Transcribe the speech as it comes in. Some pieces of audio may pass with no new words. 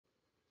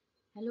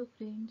Hello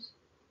friends,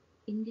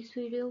 in this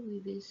video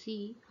we will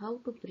see how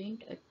to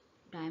print a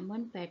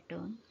diamond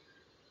pattern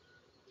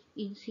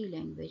in C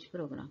language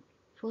program.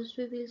 First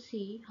we will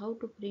see how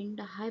to print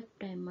the half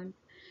diamond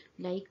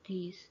like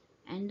this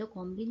and the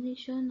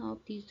combination of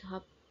these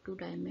half two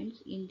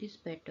diamonds in these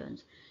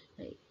patterns,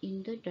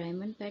 in the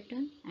diamond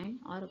pattern and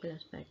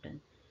hourglass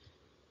pattern.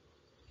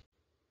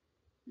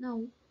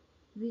 Now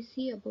we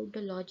see about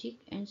the logic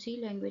and C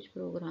language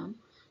program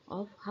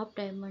of half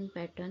diamond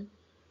pattern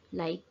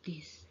like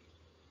this.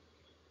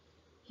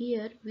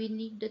 Here we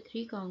need the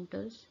three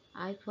counters,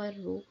 I for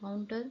row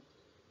counter,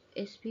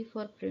 SP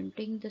for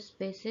printing the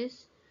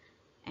spaces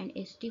and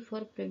ST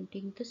for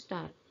printing the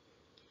star.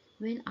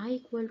 When I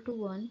equal to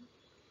 1,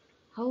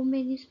 how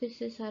many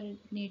spaces are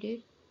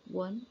needed?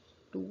 1,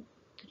 2,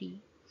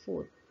 3,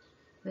 4.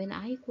 When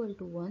I equal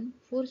to 1,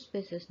 4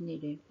 spaces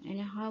needed. And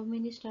how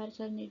many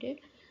stars are needed?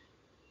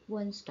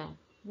 1 star.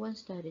 1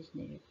 star is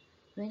needed.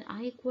 When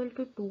I equal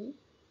to 2,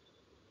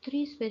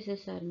 3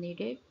 spaces are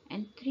needed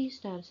and 3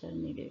 stars are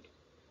needed.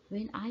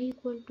 When I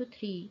equal to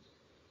 3,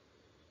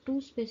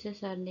 2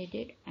 spaces are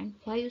needed and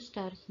 5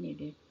 stars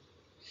needed.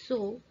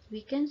 So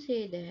we can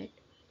say that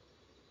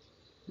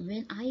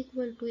when I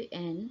equal to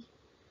n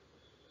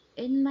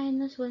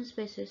minus 1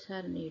 spaces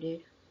are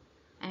needed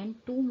and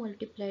 2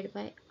 multiplied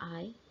by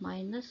I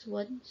minus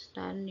 1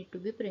 star need to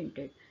be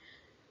printed.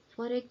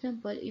 For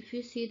example, if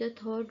you see the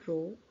third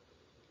row,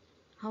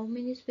 how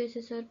many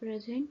spaces are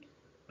present?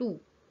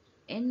 2.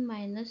 N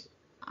minus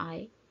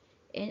I,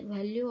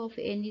 value of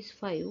n is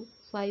 5.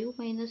 5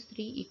 minus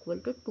 3 equal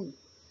to 2.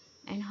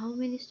 And how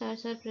many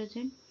stars are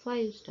present?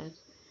 5 stars.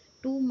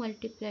 2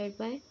 multiplied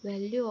by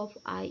value of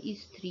I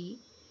is 3.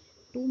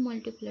 2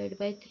 multiplied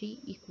by 3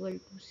 equal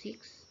to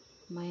 6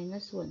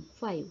 minus 1,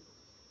 5.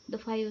 The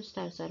 5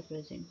 stars are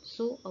present.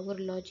 So our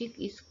logic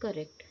is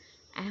correct.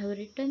 I have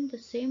written the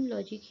same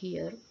logic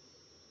here.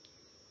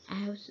 I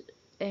have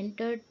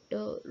entered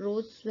the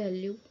rows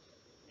value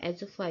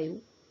as a 5.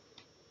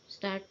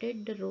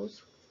 Started the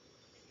rows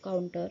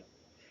counter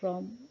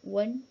from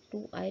 1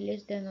 to I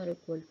less than or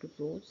equal to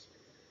rows.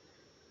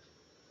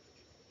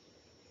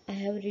 I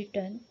have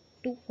written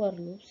two for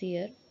loops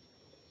here,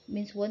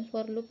 means one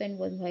for loop and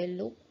one while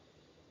loop.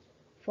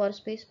 For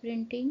space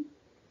printing,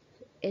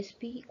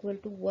 SP equal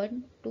to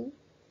 1 to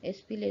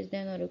SP less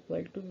than or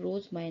equal to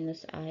rows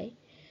minus I,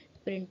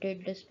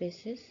 printed the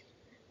spaces.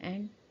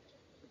 And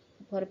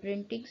for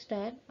printing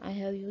star, I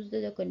have used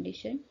the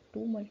condition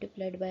 2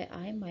 multiplied by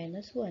I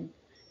minus 1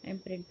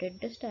 and printed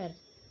the stars.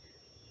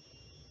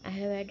 I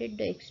have added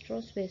the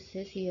extra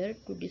spaces here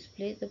to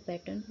display the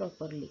pattern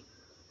properly.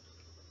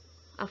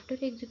 After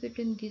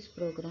executing this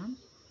program,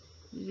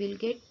 we will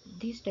get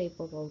this type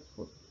of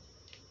output.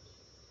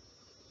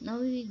 Now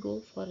we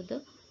go for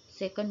the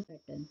second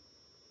pattern,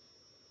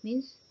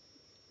 means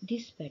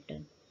this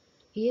pattern.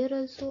 Here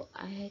also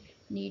I had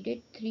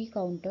needed three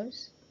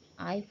counters,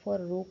 I for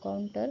row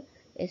counter,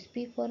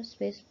 SP for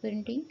space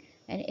printing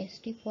and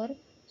ST for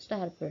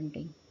star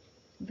printing.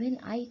 When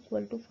I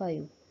equal to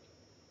 5,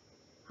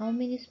 how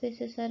many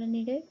spaces are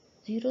needed?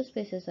 0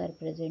 spaces are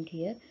present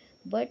here,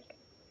 but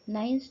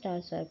 9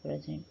 stars are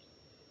present.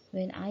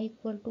 When I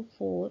equal to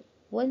 4,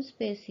 1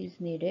 space is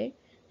needed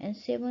and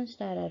 7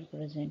 stars are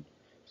present.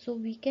 So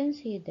we can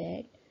say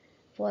that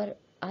for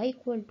I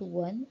equal to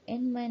 1,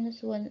 n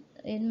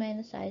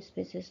minus I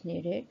spaces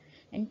needed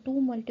and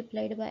 2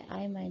 multiplied by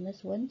I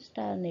minus 1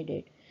 star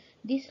needed.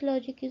 This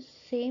logic is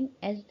same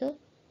as the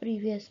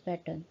previous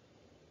pattern.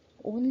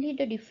 Only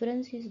the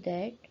difference is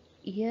that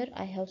here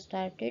I have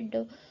started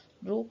the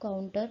row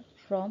counter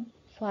from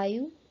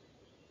 5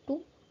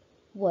 to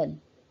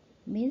 1,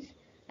 means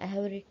I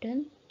have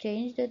written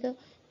changed the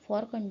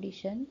for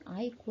condition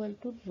I equal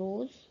to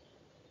rows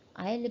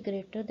I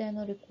greater than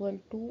or equal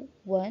to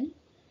 1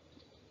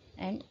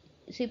 and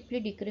simply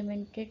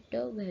decremented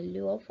the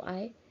value of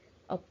I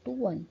up to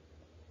 1.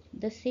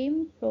 The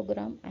same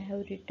program I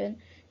have written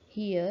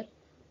here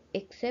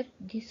except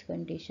this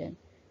condition,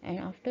 and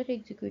after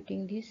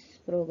executing this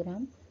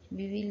program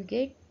we will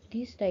get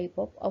this type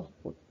of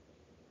output.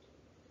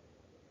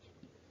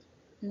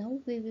 Now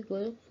we will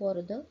go for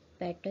the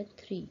pattern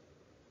 3,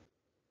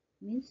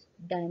 means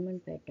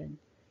diamond pattern.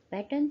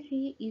 Pattern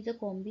 3 is a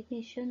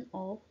combination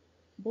of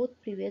both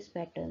previous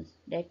patterns,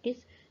 that is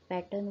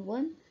pattern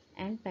 1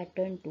 and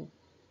pattern 2.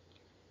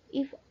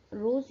 If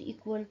rows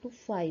equal to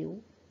 5,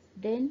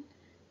 then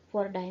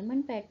for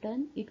diamond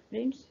pattern it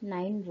prints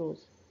 9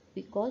 rows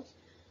because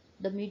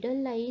the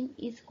middle line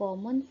is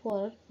common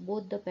for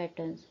both the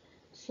patterns.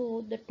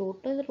 So the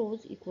total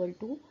rows equal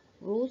to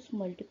rows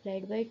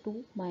multiplied by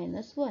 2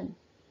 minus 1.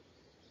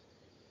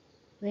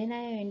 When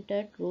I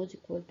entered rows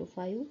equal to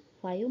 5,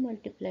 5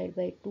 multiplied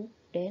by 2,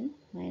 10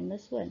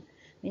 minus 1,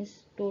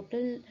 means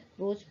total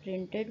rows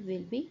printed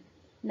will be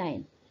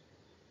 9.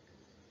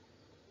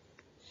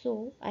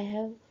 So I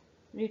have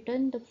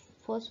written the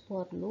first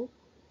for loop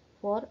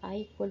for I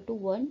equal to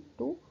 1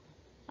 to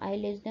I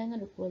less than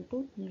or equal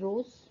to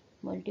rows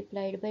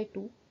multiplied by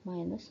 2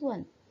 minus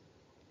 1.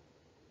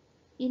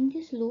 In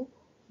this loop,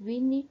 we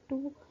need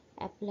to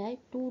apply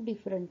two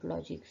different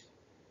logics.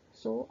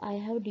 So I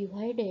have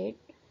divided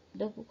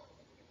the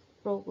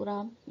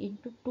program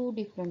into two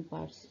different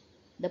parts.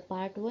 The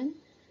part 1,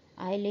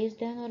 I less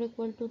than or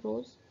equal to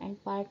rows,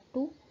 and part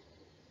 2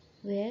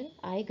 where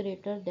I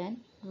greater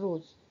than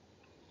rows.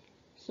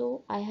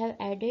 So I have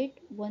added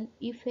one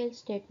if else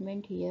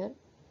statement here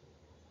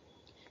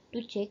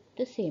to check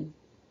the same.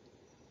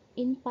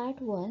 In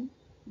part 1,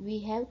 we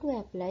have to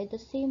apply the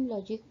same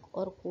logic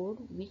or code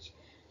which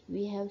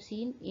we have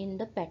seen in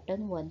the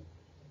pattern 1.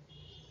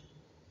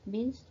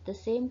 Means the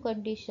same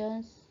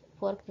conditions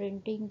for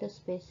printing the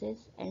spaces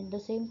and the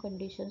same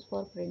conditions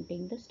for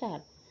printing the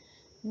star.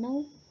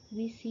 Now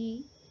we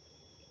see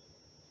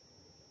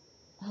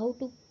how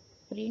to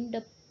print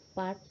the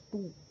part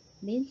 2,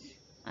 means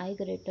I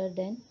greater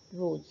than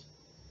rows.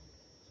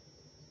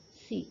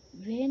 See,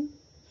 when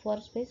for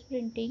space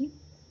printing,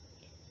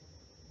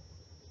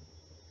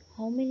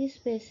 how many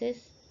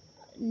spaces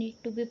need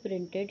to be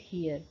printed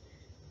here?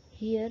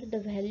 Here the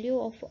value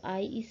of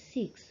I is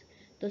 6.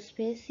 The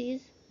space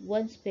is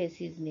 1 space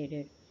is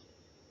needed.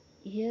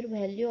 Here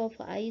value of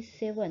I is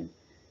 7.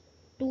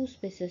 2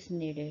 spaces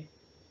needed.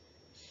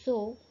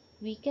 So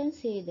we can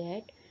say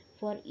that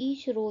for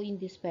each row in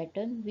this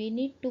pattern we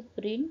need to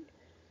print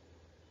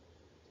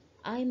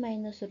I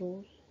minus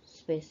row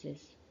spaces.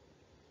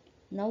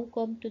 Now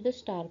come to the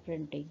star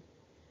printing.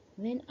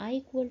 When I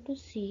equal to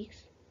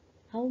 6,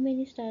 how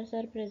many stars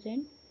are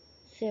present?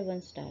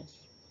 7 stars.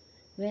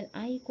 When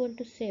I equal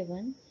to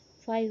 7,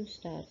 5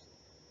 stars.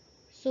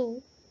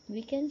 So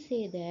we can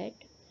say that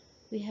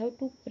we have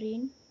to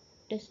print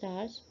the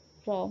stars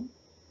from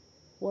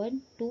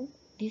 1 to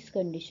this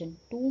condition,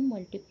 2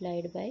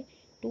 multiplied by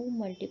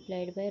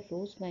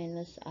rows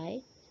minus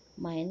I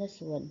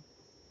minus 1.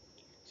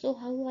 So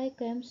how I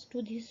comes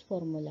to this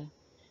formula?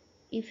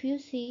 If you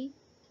see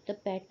the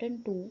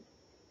pattern 2,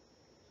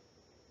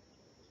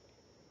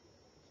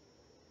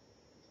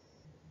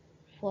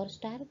 for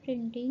star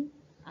printing,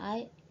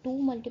 I 2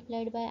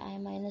 multiplied by I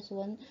minus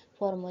 1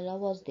 formula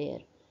was there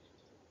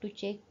to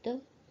check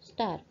the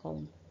star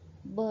count.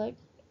 But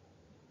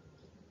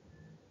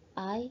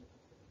I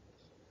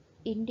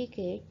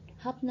indicate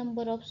half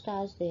number of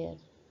stars there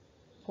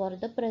for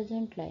the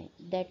present line,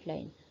 that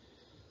line.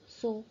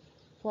 So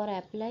for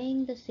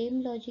applying the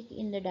same logic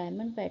in the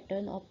diamond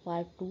pattern of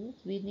part 2,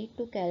 we need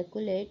to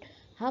calculate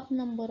half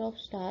number of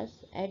stars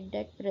at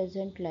that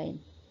present line,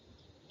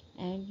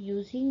 and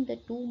using the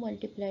 2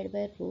 multiplied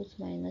by rows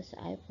minus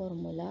I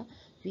formula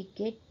we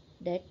get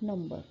that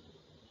number.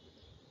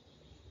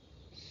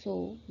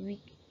 So we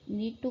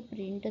need to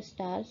print the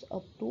stars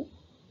up to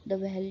the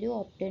value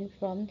obtained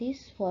from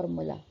this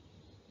formula.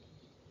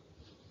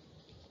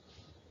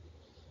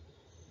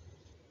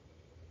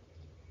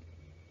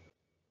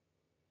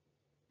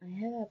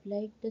 I have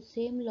applied the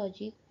same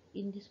logic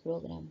in this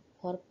program.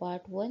 For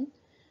part 1,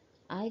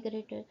 I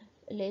greater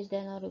less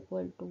than or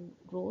equal to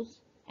rows,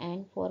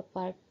 and for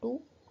part 2,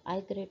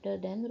 I greater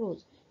than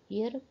rows.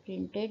 Here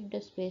printed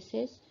the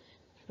spaces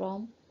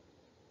from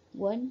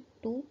 1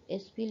 to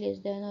sp less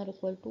than or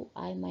equal to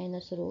I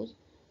minus rows.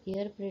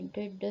 Here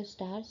printed the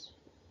stars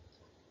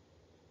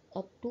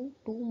up to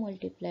 2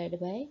 multiplied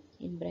by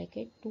in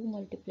bracket 2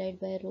 multiplied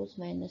by rows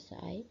minus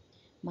I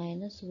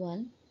minus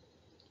 1,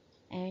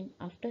 and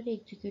after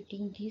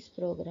executing this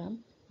program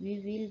we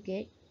will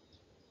get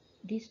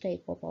this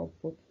type of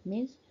output,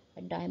 means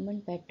a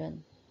diamond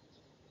pattern.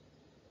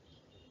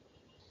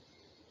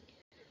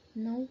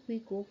 Now we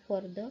go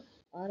for the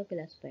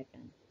hourglass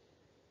pattern,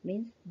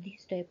 means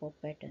this type of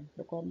pattern,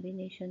 the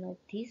combination of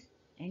this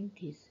and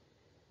this.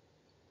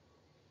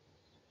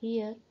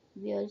 Here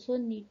we also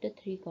need the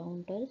three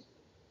counters,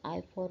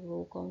 I for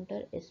row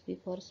counter, SP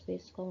for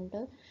space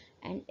counter,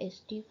 and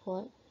ST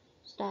for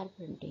star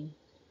printing.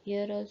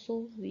 Here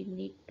also we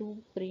need to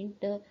print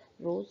the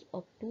rows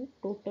up to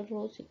total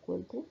rows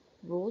equal to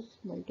rows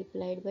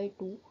multiplied by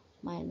 2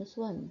 minus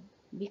 1,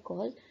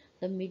 because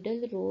the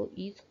middle row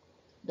is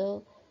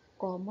the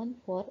common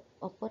for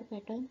upper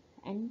pattern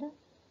and the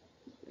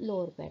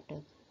lower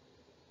pattern.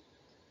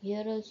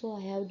 Here also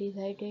I have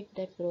divided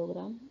that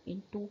program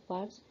in two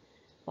parts.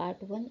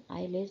 Part 1,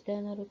 I less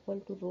than or equal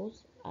to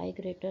rows, I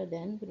greater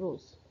than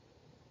rows.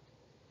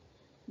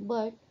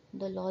 But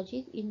the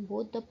logic in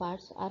both the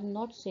parts are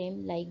not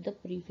same like the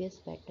previous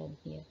pattern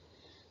here.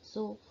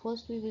 So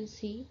first we will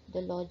see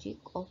the logic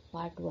of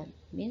part 1,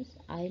 means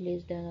I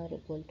less than or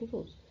equal to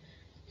rows.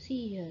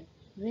 See here,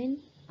 when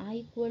I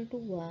equal to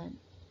 1,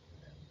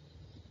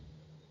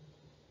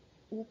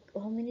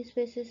 how many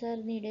spaces are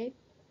needed?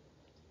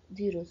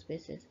 0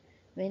 spaces.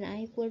 When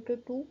I equal to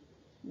 2,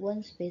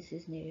 1 space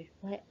is needed.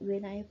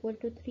 When I equal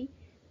to 3,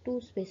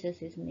 2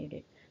 spaces is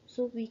needed.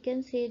 So we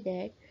can say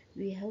that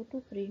we have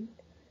to print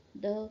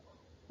the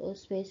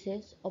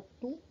spaces up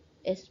to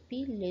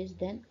SP less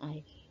than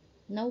I.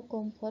 Now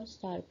come for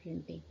star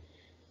printing.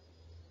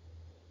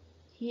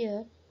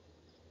 Here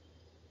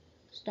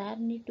star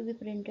need to be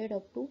printed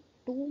up to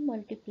 2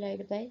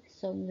 multiplied by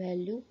some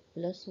value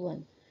plus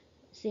 1,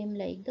 same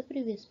like the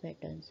previous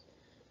patterns.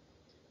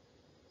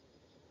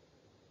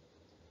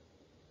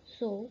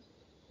 So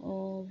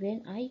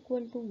when I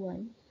equal to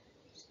 1,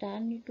 star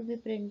need to be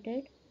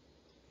printed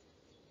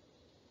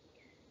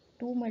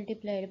 2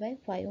 multiplied by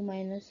 5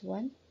 minus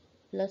 1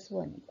 plus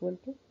 1 equal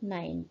to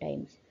 9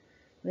 times.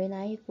 When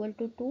I equal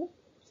to 2,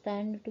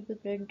 star need to be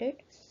printed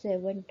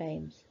 7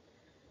 times.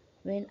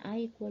 When I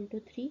equal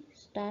to 3,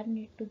 star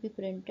need to be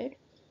printed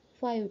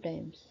 5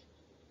 times.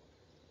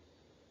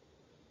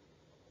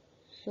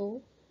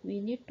 So we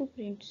need to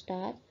print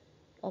star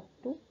up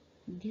to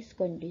this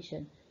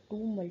condition, 2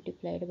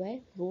 multiplied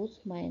by rows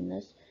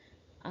minus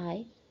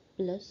I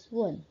plus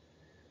 1.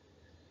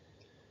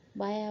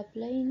 By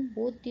applying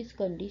both these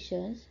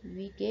conditions,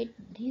 we get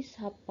this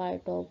half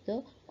part of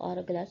the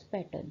hourglass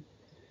pattern.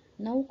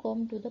 Now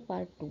come to the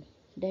part 2,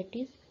 that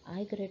is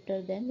I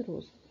greater than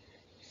rows.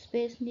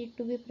 Space need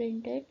to be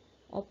printed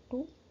up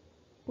to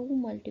 2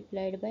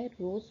 multiplied by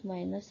rows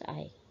minus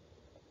I.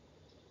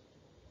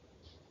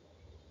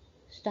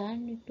 Star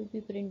need to be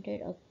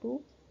printed up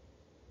to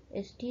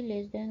st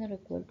less than or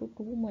equal to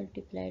 2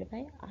 multiplied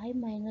by I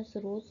minus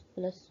rows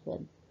plus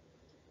 1.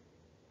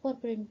 For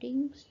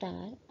printing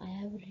star, I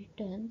have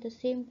written the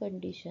same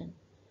condition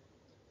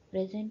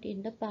present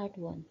in the part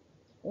 1.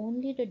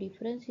 Only the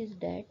difference is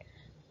that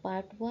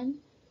part 1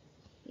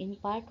 in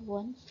part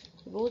 1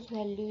 rows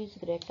value is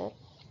greater,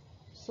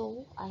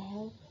 so I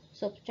have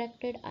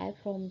subtracted I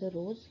from the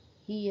rows.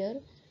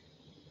 Here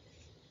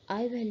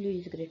I value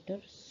is greater,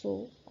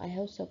 so I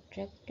have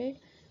subtracted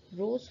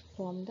rows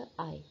from the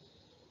I.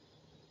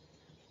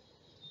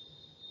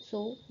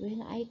 So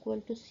when I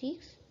equal to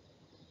 6,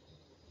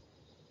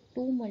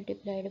 2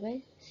 multiplied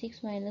by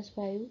 6 minus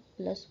 5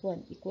 plus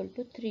 1 equal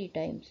to 3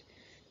 times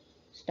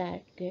star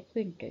get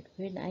printed.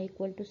 When I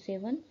equal to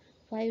 7,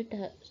 5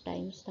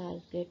 times star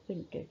get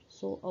printed.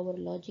 So our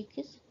logic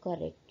is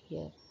correct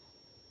here.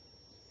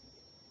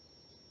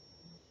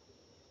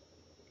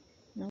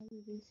 Now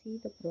we will see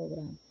the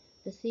program.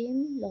 The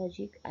same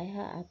logic I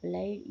have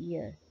applied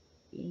here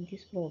in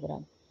this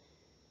program.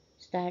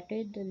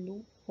 Started the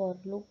loop for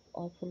loop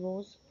of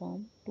rows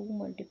from 2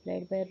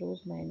 multiplied by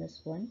rows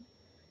minus 1.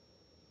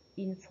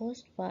 In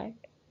first part,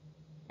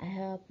 I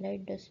have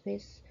applied the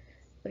space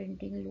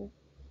printing loop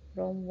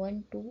from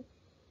 1 to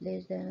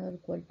less than or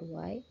equal to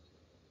I.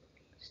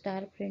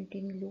 Star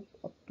printing loop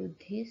up to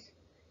this.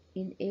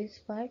 In else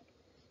part,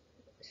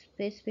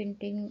 space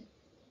printing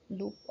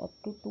loop up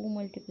to 2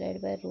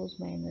 multiplied by rows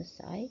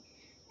minus I,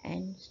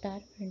 and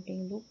star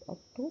printing loop up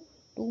to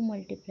 2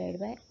 multiplied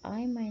by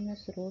I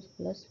minus rows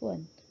plus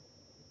 1.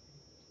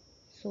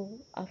 So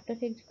after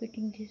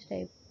executing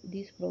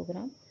this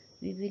program,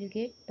 we will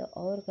get the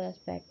hourglass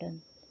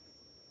pattern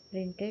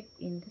printed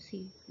in the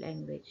C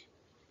language.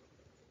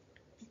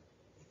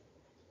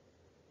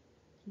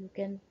 You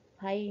can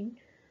find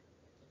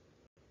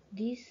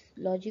these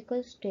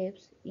logical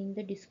steps in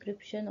the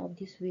description of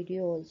this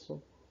video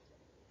also.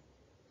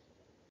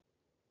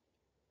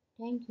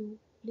 Thank you.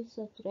 Please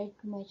subscribe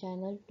to my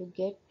channel to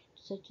get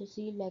such a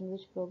C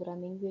language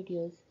programming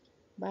videos.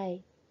 Bye.